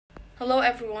Hello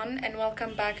everyone and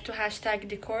welcome back to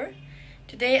 #decor.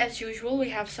 Today as usual we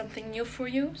have something new for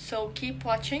you, so keep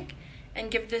watching and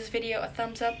give this video a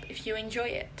thumbs up if you enjoy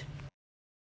it.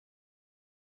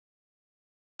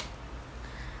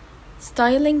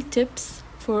 Styling tips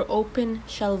for open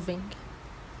shelving.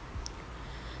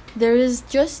 There is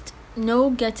just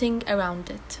no getting around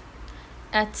it.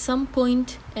 At some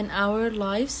point in our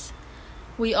lives,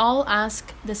 we all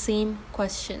ask the same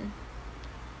question.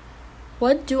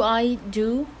 What do I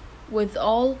do with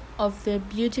all of the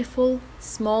beautiful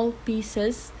small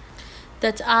pieces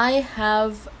that I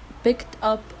have picked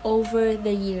up over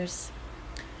the years?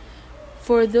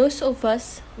 For those of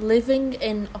us living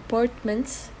in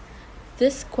apartments,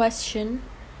 this question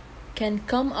can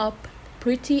come up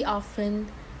pretty often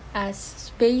as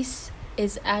space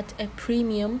is at a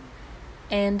premium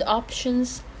and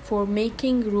options for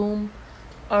making room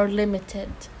are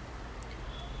limited.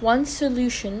 One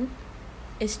solution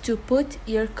is to put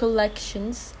your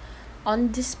collections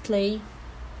on display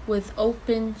with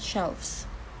open shelves.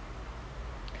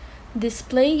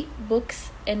 Display books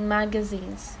and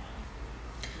magazines.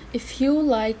 If you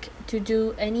like to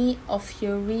do any of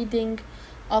your reading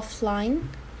offline,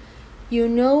 you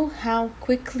know how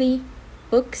quickly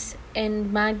books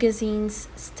and magazines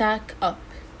stack up.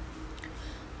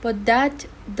 But that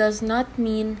does not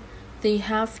mean they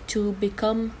have to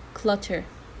become clutter.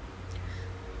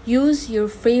 Use your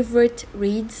favorite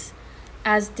reads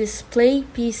as display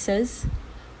pieces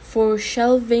for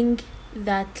shelving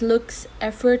that looks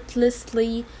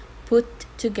effortlessly put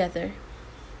together.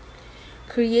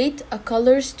 Create a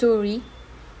color story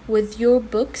with your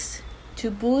books to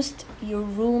boost your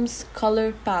room's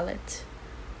color palette.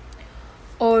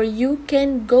 Or you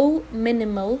can go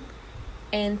minimal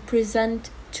and present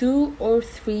 2 or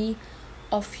 3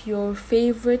 of your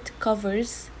favorite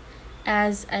covers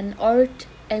as an art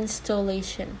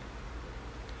installation.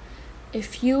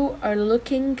 If you are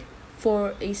looking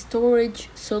for a storage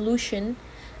solution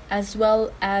as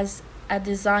well as a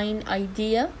design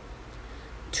idea,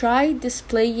 try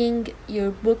displaying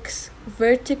your books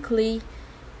vertically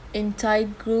in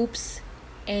tight groups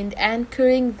and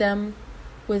anchoring them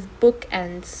with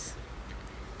bookends.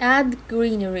 Add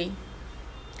greenery.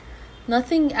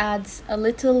 Nothing adds a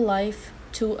little life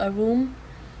to a room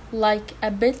like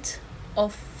a bit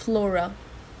of flora.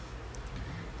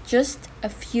 Just a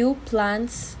few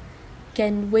plants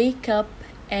can wake up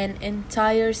an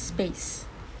entire space,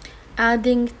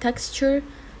 adding texture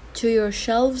to your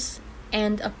shelves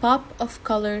and a pop of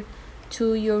color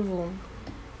to your room.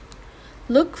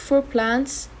 Look for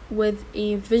plants with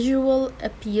a visual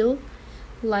appeal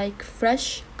like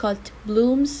fresh cut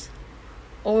blooms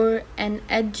or an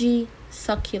edgy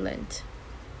succulent.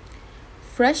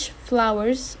 Fresh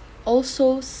flowers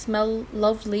also smell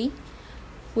lovely,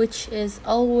 which is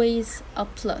always a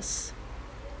plus.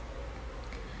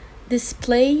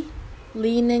 Display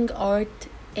leaning art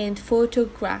and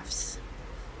photographs.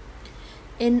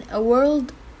 In a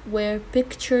world where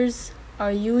pictures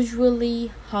are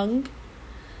usually hung,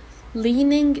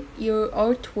 leaning your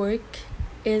artwork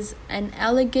is an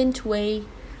elegant way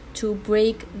to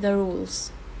break the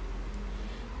rules.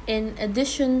 In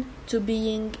addition to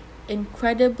being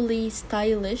incredibly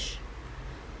stylish,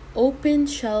 open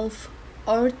shelf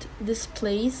art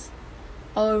displays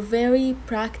are very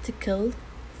practical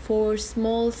for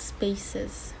small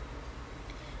spaces.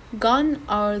 Gone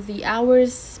are the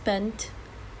hours spent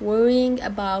worrying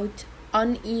about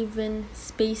uneven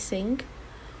spacing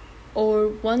or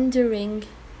wondering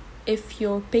if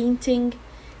your painting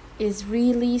is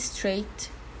really straight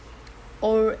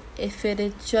or if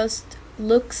it just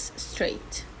looks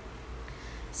straight.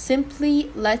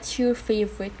 Simply let your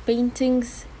favorite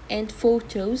paintings and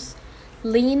photos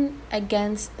lean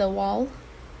against the wall.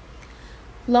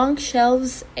 Long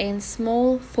shelves and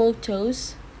small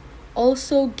photos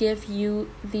also give you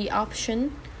the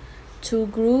option to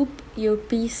group your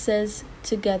pieces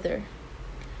together,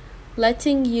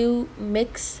 letting you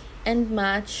mix and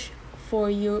match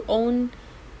for your own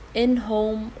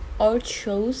in-home art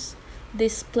shows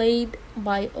displayed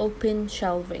by open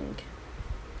shelving.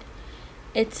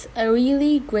 It's a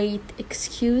really great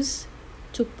excuse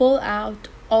to pull out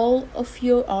all of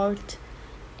your art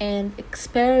and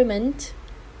experiment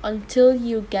until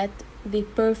you get the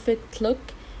perfect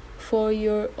look for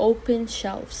your open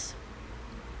shelves.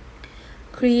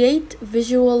 Create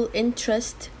visual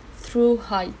interest through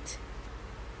height.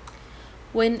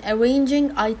 When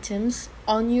arranging items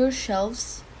on your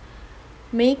shelves,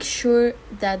 make sure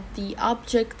that the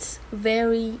objects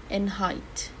vary in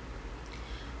height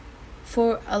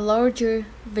for a larger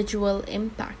visual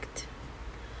impact.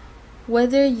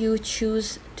 Whether you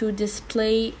choose to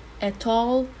display a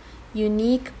tall,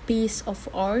 unique piece of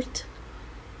art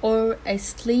or a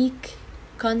sleek,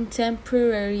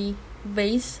 contemporary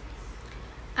vase,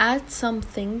 add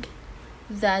something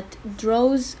that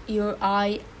draws your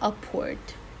eye upward.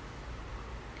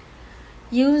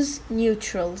 Use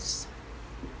neutrals.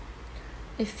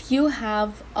 If you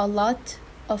have a lot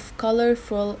of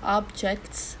colorful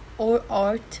objects or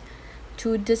art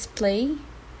to display,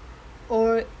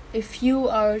 or if you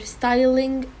are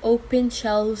styling open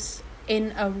shelves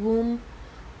in a room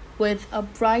with a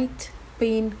bright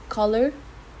paint color,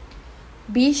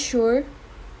 be sure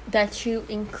that you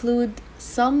include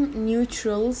some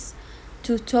neutrals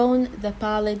to tone the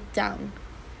palette down.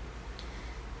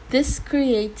 This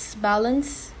creates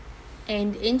balance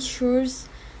and ensures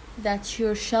that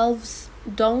your shelves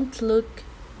don't look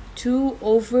too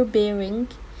overbearing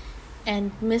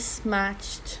and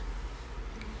mismatched.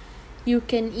 You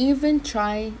can even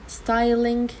try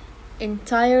styling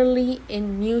entirely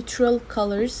in neutral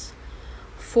colors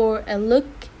for a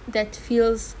look that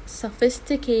feels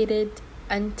sophisticated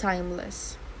and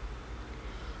timeless.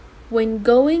 When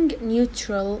going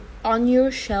neutral on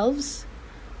your shelves,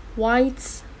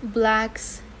 whites,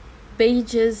 blacks,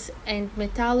 beiges, and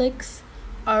metallics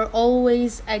are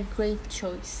always a great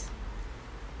choice.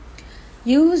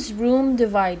 Use room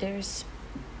dividers.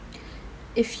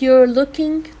 If you're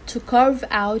looking to carve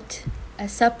out a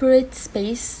separate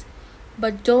space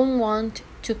but don't want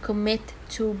to commit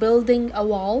to building a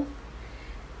wall,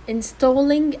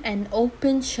 installing an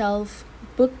open shelf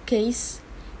bookcase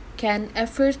can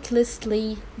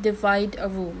effortlessly divide a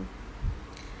room.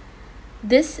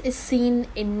 This is seen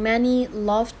in many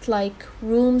loft-like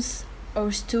rooms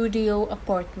or studio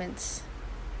apartments.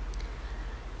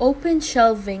 Open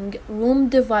shelving room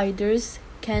dividers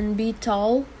can be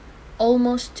tall,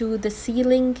 almost to the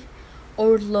ceiling,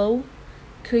 or low,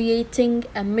 creating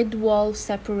a mid-wall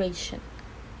separation.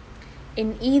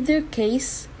 In either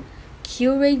case,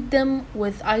 curate them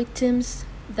with items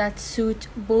that suit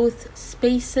both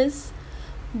spaces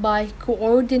by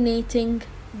coordinating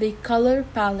the color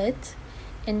palette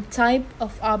and type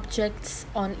of objects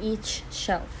on each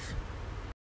shelf.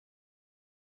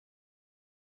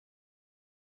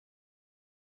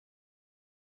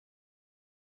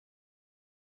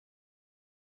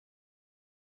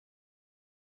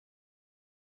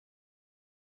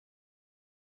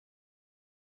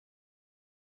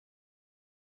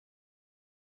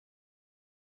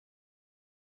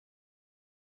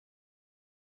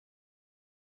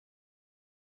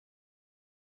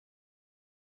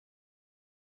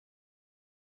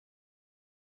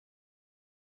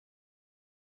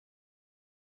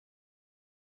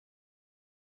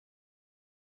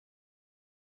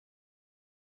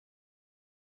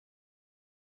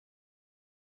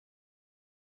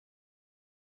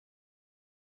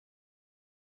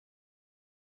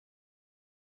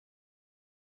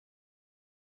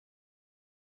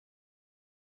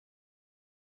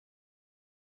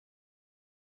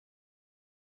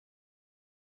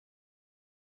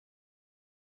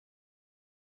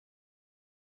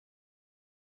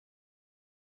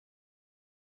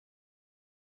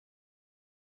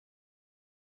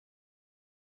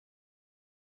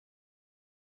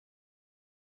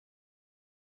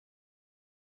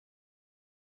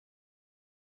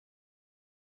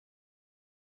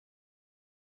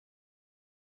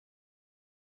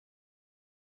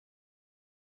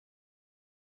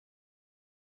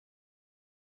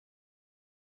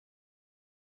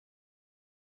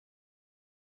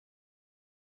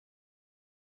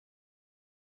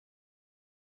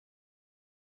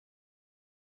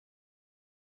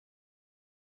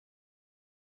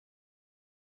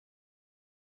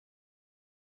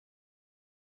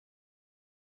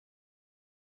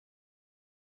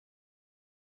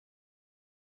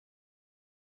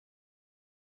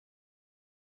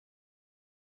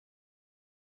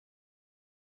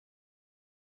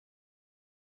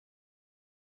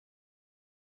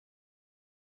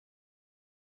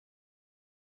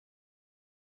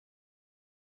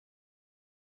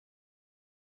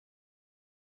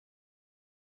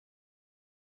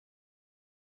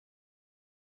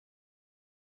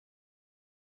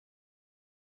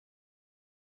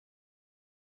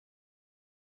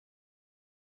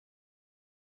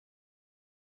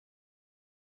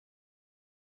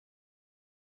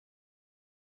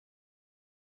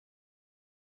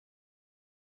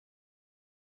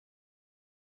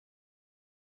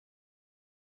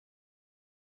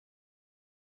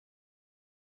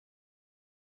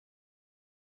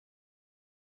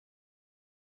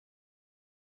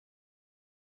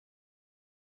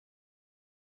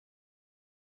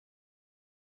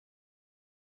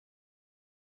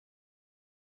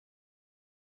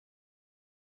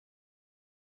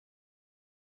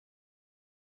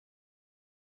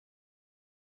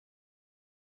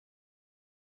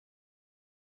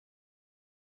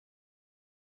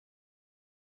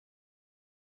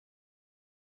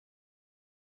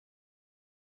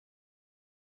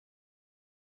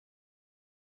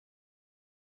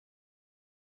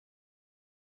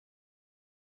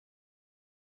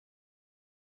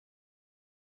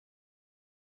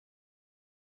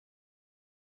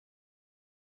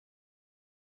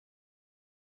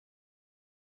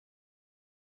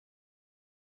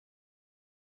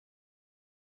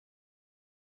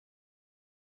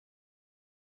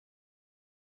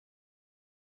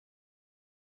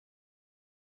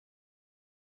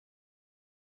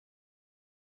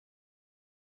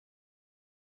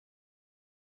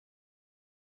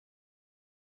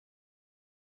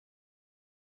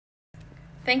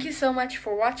 Thank you so much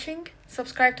for watching.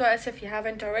 Subscribe to us if you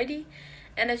haven't already.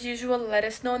 And as usual, let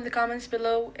us know in the comments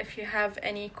below if you have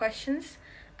any questions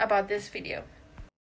about this video.